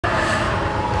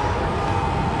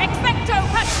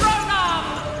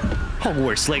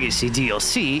Hogwarts Legacy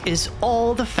DLC is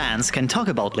all the fans can talk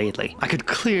about lately. I could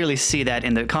clearly see that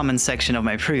in the comment section of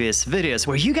my previous videos,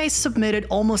 where you guys submitted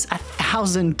almost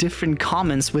 1,000 different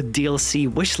comments with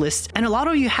DLC wishlists, and a lot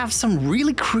of you have some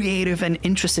really creative and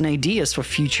interesting ideas for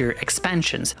future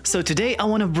expansions. So today I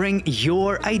want to bring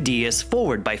your ideas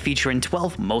forward by featuring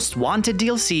 12 most wanted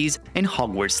DLCs in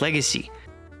Hogwarts Legacy.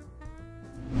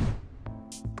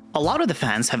 A lot of the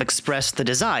fans have expressed the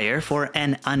desire for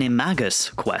an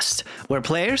Animagus Quest, where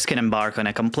players can embark on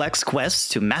a complex quest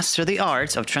to master the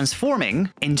art of transforming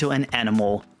into an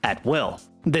animal at will.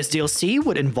 This DLC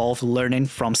would involve learning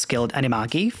from skilled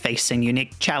animagi, facing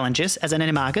unique challenges as an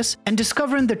animagus, and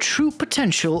discovering the true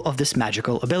potential of this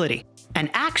magical ability. And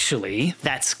actually,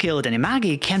 that skilled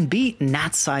animagi can be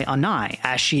Natsai Onai,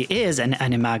 as she is an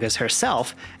animagus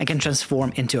herself and can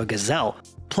transform into a gazelle.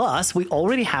 Plus, we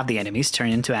already have the enemies turn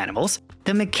into animals.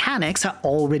 The mechanics are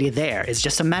already there. It's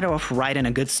just a matter of writing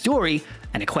a good story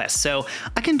and a quest. So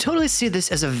I can totally see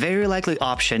this as a very likely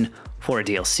option for a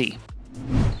DLC.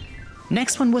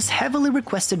 Next one was heavily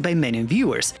requested by many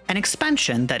viewers, an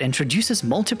expansion that introduces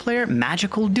multiplayer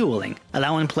magical dueling,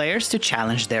 allowing players to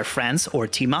challenge their friends or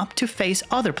team up to face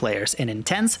other players in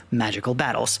intense magical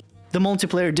battles. The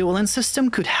multiplayer dueling system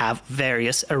could have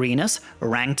various arenas,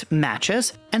 ranked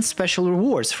matches, and special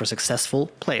rewards for successful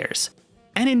players.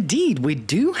 And indeed, we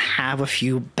do have a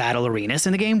few battle arenas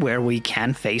in the game where we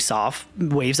can face off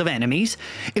waves of enemies.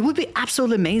 It would be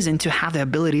absolutely amazing to have the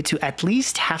ability to at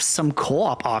least have some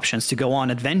co-op options to go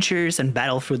on adventures and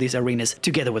battle through these arenas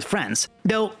together with friends.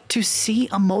 Though, to see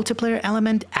a multiplayer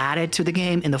element added to the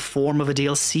game in the form of a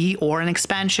DLC or an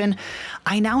expansion,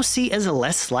 I now see as a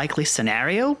less likely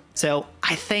scenario, so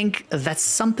I think that's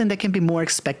something that can be more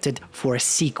expected for a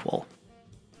sequel.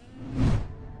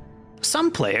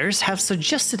 Some players have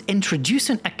suggested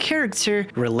introducing a character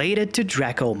related to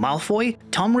Draco Malfoy,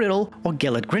 Tom Riddle, or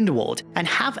Gellert Grindelwald, and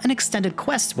have an extended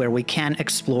quest where we can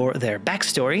explore their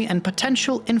backstory and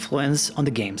potential influence on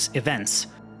the game's events.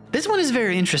 This one is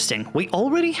very interesting. We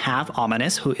already have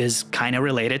Ominous, who is kinda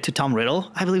related to Tom Riddle.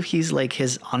 I believe he's like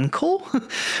his uncle.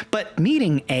 But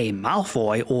meeting a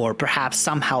Malfoy or perhaps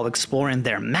somehow exploring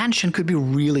their mansion could be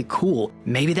really cool.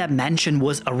 Maybe that mansion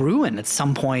was a ruin at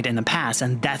some point in the past,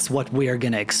 and that's what we're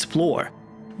gonna explore.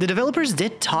 The developers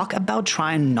did talk about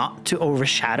trying not to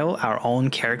overshadow our own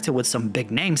character with some big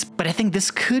names, but I think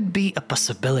this could be a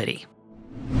possibility.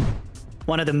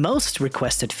 One of the most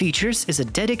requested features is a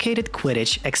dedicated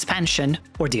Quidditch expansion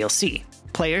or DLC.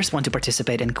 Players want to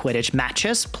participate in Quidditch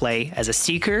matches, play as a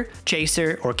seeker,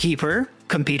 chaser, or keeper,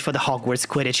 compete for the Hogwarts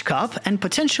Quidditch Cup, and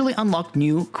potentially unlock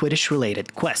new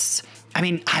Quidditch-related quests. I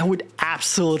mean, I would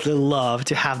absolutely love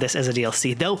to have this as a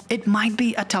DLC, though it might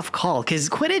be a tough call, because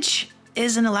Quidditch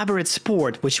is an elaborate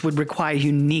sport which would require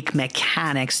unique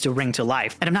mechanics to bring to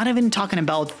life. And I'm not even talking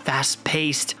about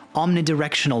fast-paced,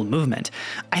 omnidirectional movement.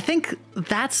 I think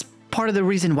that's part of the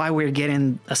reason why we're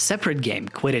getting a separate game,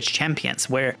 Quidditch Champions,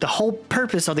 where the whole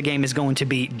purpose of the game is going to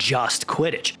be just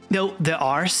Quidditch. Though there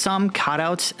are some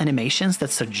cutout animations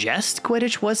that suggest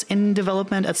Quidditch was in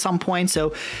development at some point,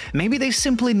 so maybe they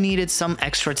simply needed some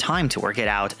extra time to work it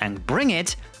out and bring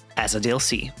it as a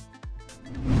DLC.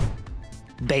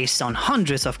 Based on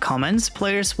hundreds of comments,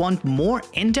 players want more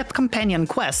in-depth companion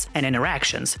quests and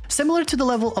interactions, similar to the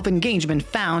level of engagement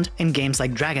found in games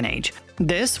like Dragon Age.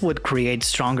 This would create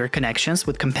stronger connections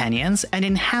with companions and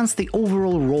enhance the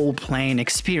overall role-playing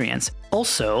experience.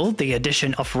 Also, the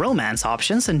addition of romance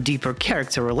options and deeper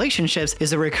character relationships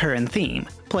is a recurrent theme.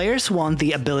 Players want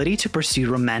the ability to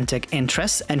pursue romantic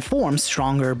interests and form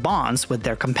stronger bonds with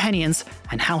their companions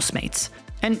and housemates.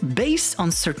 And based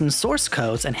on certain source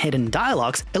codes and hidden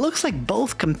dialogues, it looks like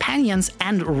both companions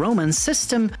and romance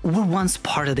system were once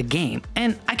part of the game.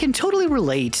 And I can totally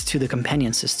relate to the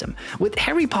companion system. With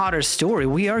Harry Potter's story,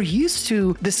 we are used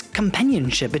to this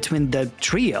companionship between the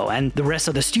trio and the rest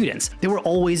of the students. They were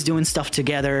always doing stuff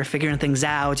together, figuring things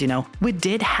out, you know. We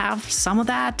did have some of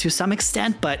that to some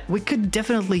extent, but we could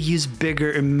definitely use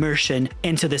bigger immersion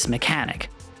into this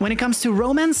mechanic. When it comes to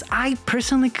romance, I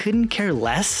personally couldn't care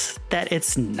less that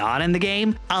it's not in the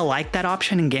game. I like that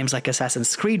option in games like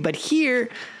Assassin's Creed, but here,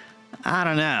 I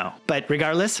don't know. But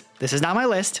regardless, this is not my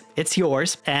list, it's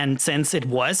yours. And since it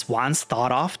was once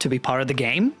thought of to be part of the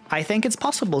game, I think it's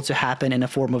possible to happen in a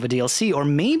form of a DLC or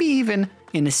maybe even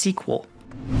in a sequel.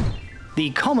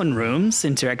 The Common Rooms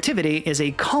interactivity is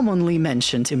a commonly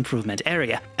mentioned improvement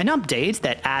area, an update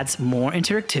that adds more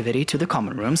interactivity to the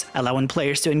Common Rooms, allowing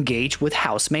players to engage with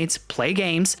housemates, play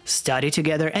games, study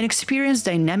together, and experience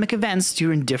dynamic events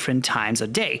during different times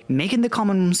of day, making the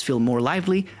Common Rooms feel more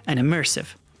lively and immersive.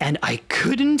 and I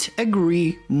couldn't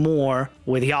agree more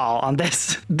with y'all on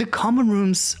this. The common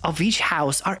rooms of each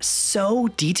house are so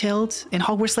detailed in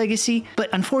Hogwarts Legacy, but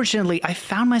unfortunately I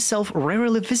found myself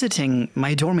rarely visiting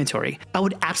my dormitory. I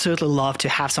would absolutely love to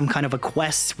have some kind of a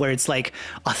quest where it's like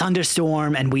a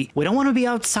thunderstorm and we don't want to be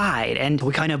outside and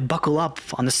we kind of buckle up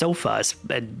on the sofas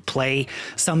and play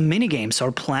some mini games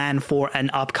or plan for an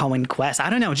upcoming quest. I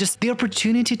don't know, just the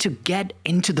opportunity to get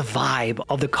into the vibe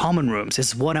of the common rooms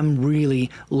is what I'm really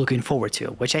looking forward to,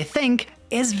 which I think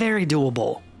is very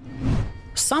doable.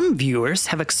 Some viewers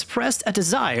have expressed a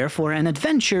desire for an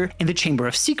adventure in the Chamber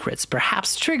of Secrets,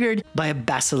 perhaps triggered by a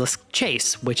basilisk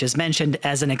chase, which is mentioned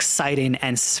as an exciting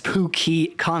and spooky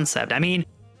concept. I mean,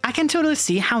 I can totally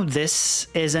see how this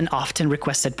is an often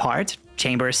requested part.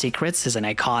 Chamber of Secrets is an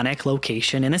iconic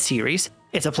location in the series.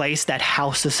 It's a place that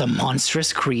houses a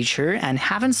monstrous creature, and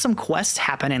having some quests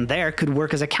happen in there could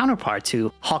work as a counterpart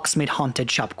to Hogsmeade Haunted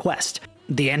Shop quest.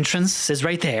 The entrance is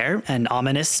right there, and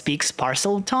Ominous speaks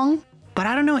parcel tongue, but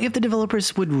I don't know if the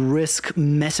developers would risk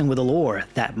messing with the lore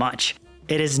that much.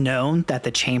 It is known that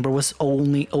the chamber was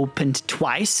only opened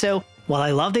twice, so while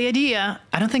I love the idea,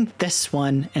 I don't think this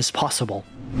one is possible.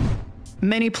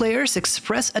 Many players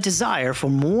express a desire for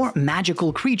more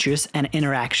magical creatures and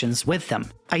interactions with them.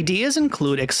 Ideas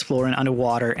include exploring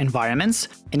underwater environments,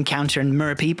 encountering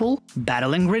merpeople,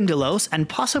 battling Grindylows, and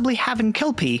possibly having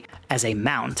Kelpie as a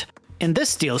mount. In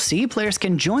this DLC, players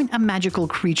can join a magical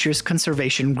creatures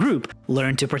conservation group,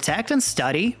 learn to protect and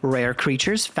study rare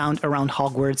creatures found around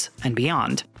Hogwarts and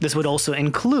beyond. This would also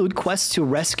include quests to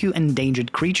rescue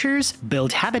endangered creatures,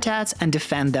 build habitats, and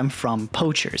defend them from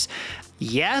poachers.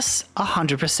 Yes,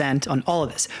 100% on all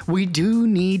of this. We do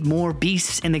need more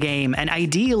beasts in the game and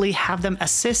ideally have them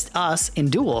assist us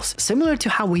in duels, similar to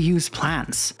how we use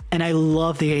plants. And I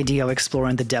love the idea of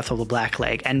exploring the depth of the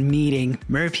Blackleg and meeting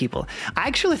merpeople. I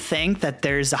actually think that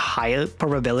there's a higher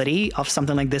probability of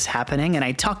something like this happening, and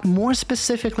I talk more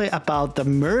specifically about the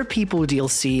merpeople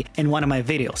DLC in one of my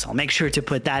videos. I'll make sure to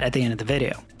put that at the end of the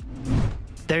video.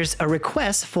 There's a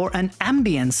request for an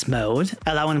ambience mode,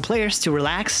 allowing players to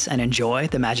relax and enjoy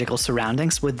the magical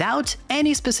surroundings without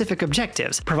any specific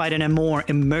objectives, providing a more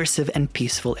immersive and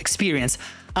peaceful experience.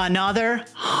 Another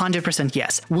 100%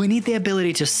 yes. We need the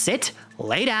ability to sit,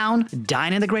 lay down,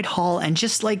 dine in the Great Hall, and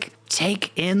just like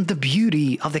take in the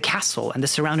beauty of the castle and the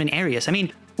surrounding areas. I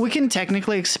mean, we can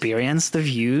technically experience the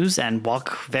views and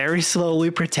walk very slowly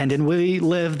pretending we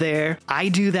live there. I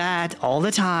do that all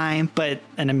the time,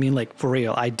 and I mean like for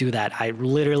real, I do that. I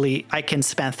can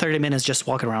spend 30 minutes just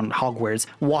walking around Hogwarts,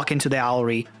 walk into the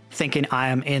Owlery, thinking I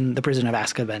am in the Prisoner of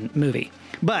Azkaban movie.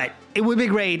 But it would be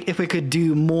great if we could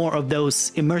do more of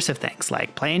those immersive things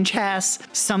like playing chess,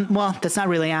 well, that's not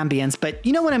really ambience, but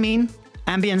you know what I mean?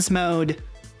 Ambience mode,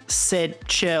 sit,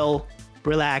 chill,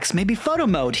 relax, maybe photo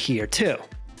mode here too.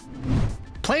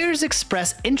 Players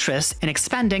express interest in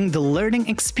expanding the learning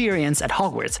experience at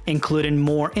Hogwarts, including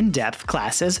more in-depth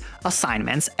classes,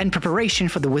 assignments, and preparation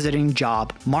for the wizarding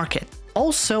job market.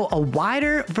 Also, a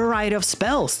wider variety of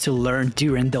spells to learn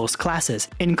during those classes,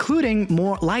 including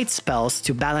more light spells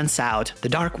to balance out the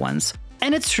dark ones.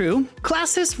 And it's true,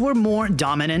 classes were more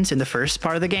dominant in the first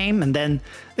part of the game, and then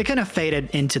they kind of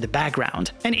faded into the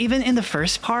background. And even in the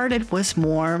first part, it was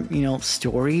more,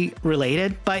 story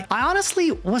related, but I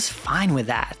honestly was fine with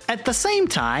that. At the same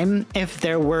time, if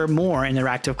there were more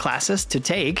interactive classes to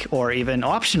take, or even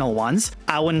optional ones,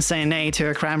 I wouldn't say nay to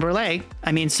a creme brulee.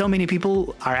 I mean, so many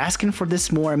people are asking for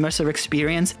this more immersive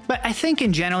experience, but I think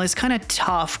in general, it's kind of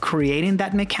tough creating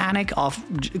that mechanic of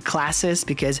classes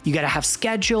because you gotta have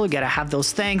schedule, you gotta have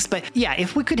those things. But yeah,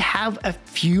 if we could have a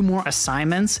few more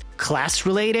assignments class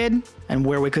related and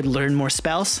where we could learn more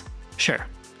spells, sure,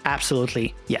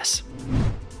 absolutely yes.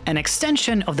 An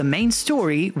extension of the main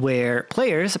story where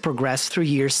players progress through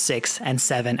years 6 and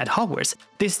 7 at Hogwarts.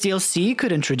 This DLC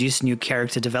could introduce new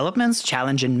character developments,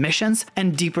 challenging missions,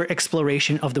 and deeper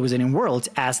exploration of the Wizarding World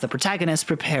as the protagonist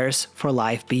prepares for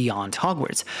life beyond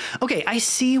Hogwarts. Okay, I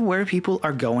see where people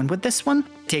are going with this one.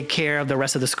 Take care of the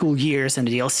rest of the school years in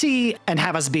the DLC and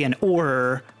have us be an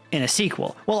Auror in a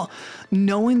sequel. Well,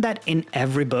 knowing that in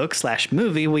every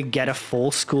book/movie we get a full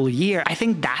school year, I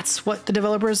think that's what the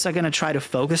developers are going to try to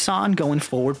focus on going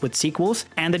forward with sequels.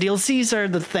 And the DLCs are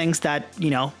the things that,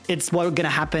 it's what's going to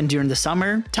happen during the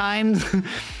summer time.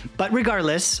 But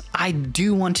regardless, I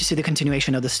do want to see the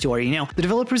continuation of the story. The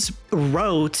developers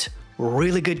wrote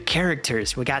really good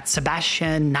characters. We got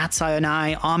Sebastian,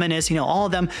 Natsayonai, Ominous, all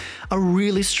of them are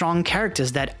really strong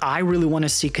characters that I really want to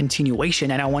see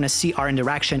continuation, and I want to see our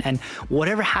interaction and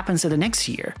whatever happens in the next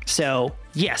year. So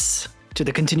yes, to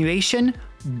the continuation,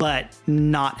 but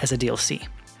not as a DLC.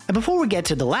 And before we get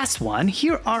to the last one,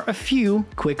 here are a few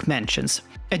quick mentions.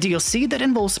 A DLC that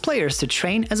involves players to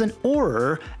train as an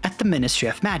Auror at the Ministry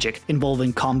of Magic,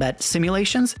 involving combat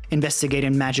simulations,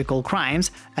 investigating magical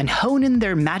crimes, and honing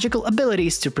their magical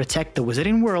abilities to protect the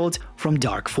wizarding world from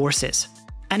dark forces.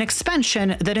 An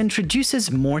expansion that introduces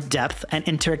more depth and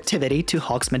interactivity to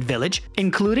Hogsmeade Village,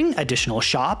 including additional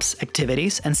shops,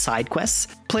 activities, and side quests.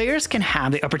 Players can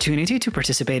have the opportunity to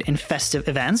participate in festive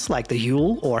events like the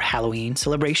Yule or Halloween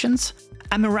celebrations.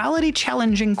 A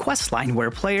morality-challenging questline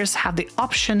where players have the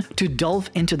option to delve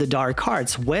into the dark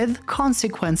arts with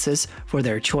consequences for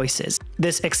their choices.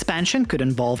 This expansion could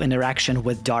involve interaction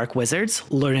with dark wizards,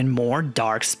 learning more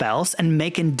dark spells, and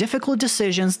making difficult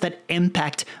decisions that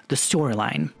impact the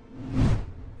storyline.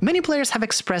 Many players have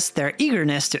expressed their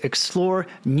eagerness to explore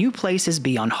new places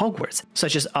beyond Hogwarts,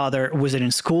 such as other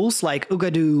wizarding schools like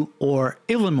Ugadu or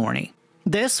Ilvermorny.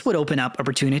 This would open up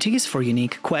opportunities for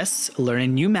unique quests,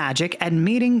 learning new magic, and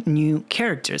meeting new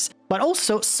characters. But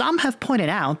also, some have pointed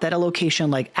out that a location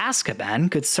like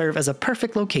Azkaban could serve as a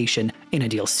perfect location in a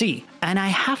DLC, and I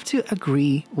have to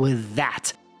agree with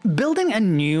that. Building a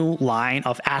new line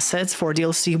of assets for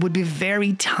DLC would be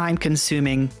very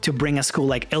time-consuming to bring a school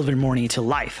like Ilvermorny to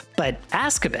life, but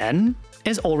Azkaban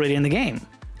is already in the game.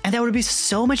 And that would be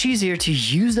so much easier to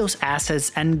use those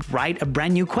assets and write a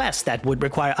brand new quest that would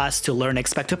require us to learn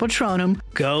Expecto Patronum,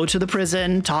 go to the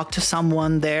prison, talk to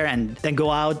someone there, and then go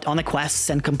out on the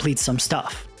quests and complete some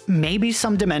stuff. Maybe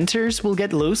some Dementors will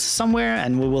get loose somewhere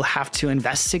and we will have to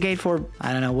investigate for,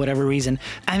 I don't know, whatever reason.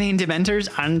 I mean, Dementors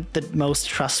aren't the most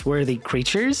trustworthy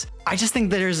creatures. I just think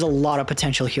there's a lot of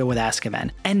potential here with Azkaban.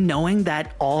 And knowing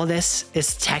that all this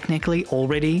is technically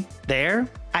already there,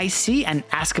 I see an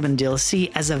Azkaban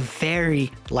DLC as a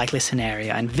very likely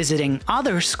scenario, and visiting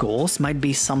other schools might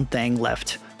be something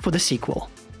left for the sequel.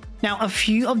 Now, a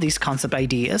few of these concept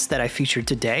ideas that I featured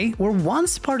today were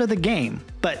once part of the game,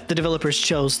 but the developers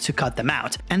chose to cut them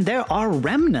out, and there are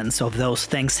remnants of those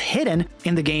things hidden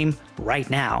in the game right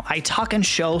now. I talk and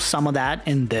show some of that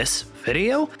in this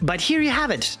video, but here you have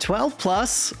it, 12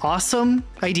 plus awesome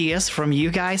ideas from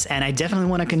you guys, and I definitely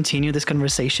want to continue this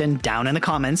conversation down in the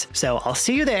comments, so I'll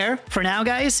see you there. For now,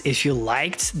 guys, if you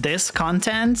liked this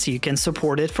content, you can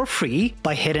support it for free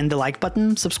by hitting the like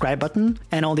button, subscribe button,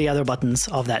 and all the other buttons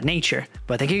of that nature.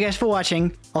 But thank you guys for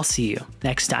watching. I'll see you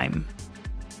next time.